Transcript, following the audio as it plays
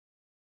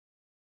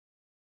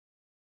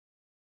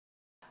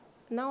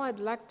Now I'd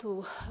like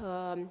to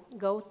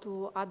go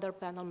to other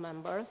panel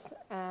members,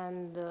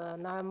 and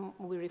now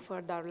we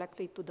refer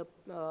directly to the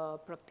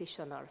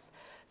practitioners.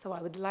 So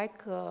I would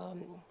like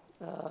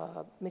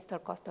Mr.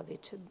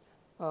 Costovici,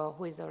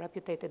 who is a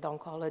reputed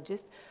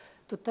oncologist,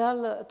 to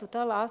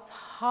tell us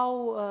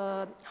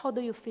how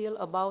do you feel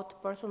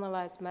about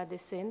personalized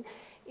medicine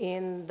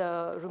in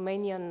the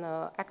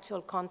Romanian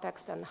actual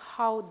context, and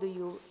how do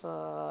you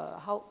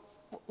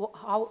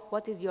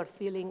what is your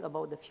feeling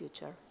about the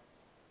future?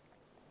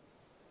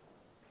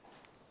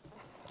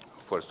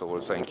 First of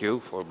all, thank you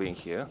for being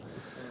here.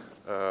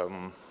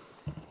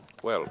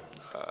 Well,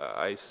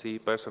 I see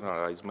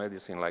personalized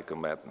medicine like a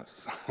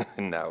madness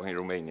now in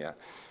Romania,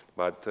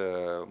 but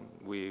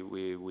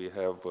we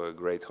have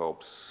great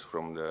hopes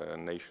from the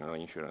National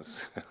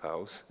Insurance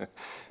House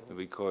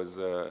because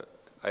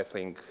I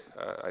think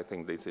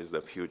this is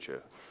the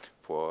future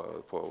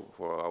for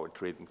our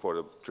treatment, for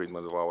the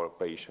treatment of our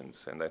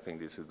patients, and I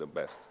think this is the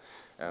best.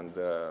 And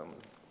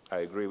I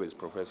agree with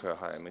Professor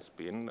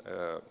Spin.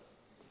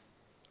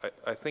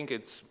 I think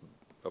it's,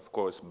 of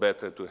course,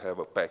 better to have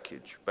a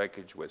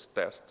package with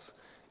tests.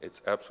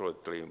 It's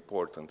absolutely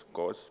important, of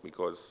course,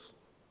 because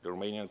the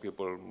Romanian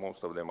people,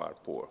 most of them are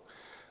poor,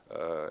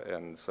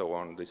 and so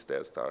on. These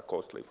tests are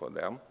costly for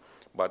them.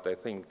 But I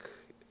think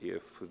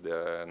if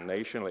the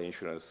National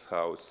Insurance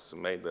House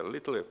made a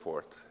little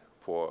effort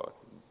for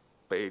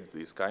paid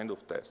this kind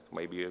of test,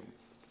 maybe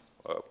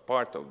a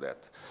part of that,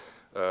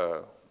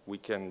 we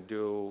can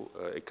do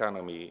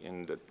economy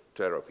in the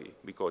therapy,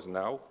 because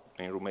now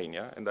in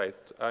Romania, and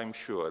I'm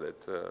sure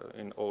that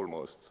in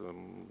almost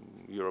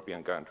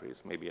European countries,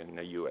 maybe in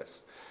the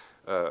US,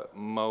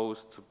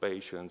 most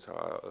patients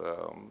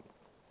are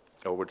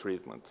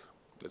over-treatment,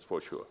 that's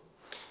for sure.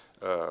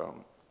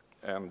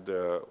 And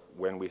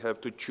when we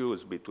have to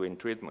choose between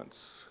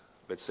treatments,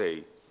 let's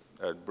say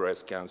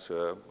breast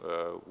cancer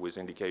with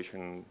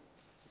indication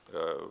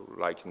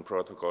like in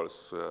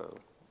protocols,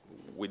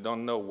 we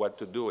don't know what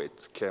to do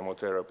with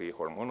chemotherapy,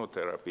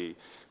 hormonotherapy,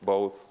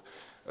 both,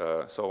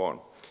 so on.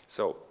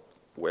 So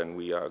when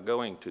we are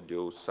going to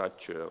do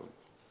such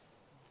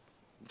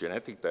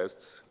genetic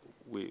tests,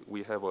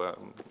 we have a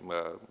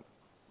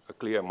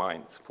clear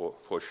mind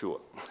for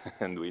sure,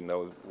 and we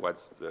know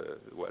what's the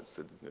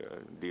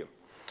deal.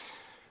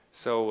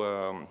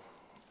 So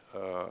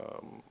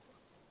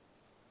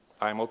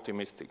I'm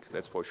optimistic,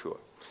 that's for sure.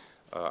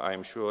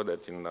 I'm sure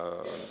that in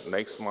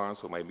next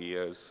month or maybe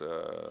years,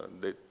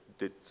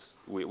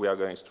 we are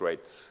going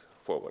straight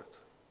forward,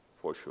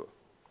 for sure.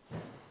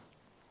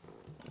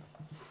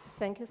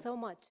 Thank you so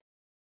much.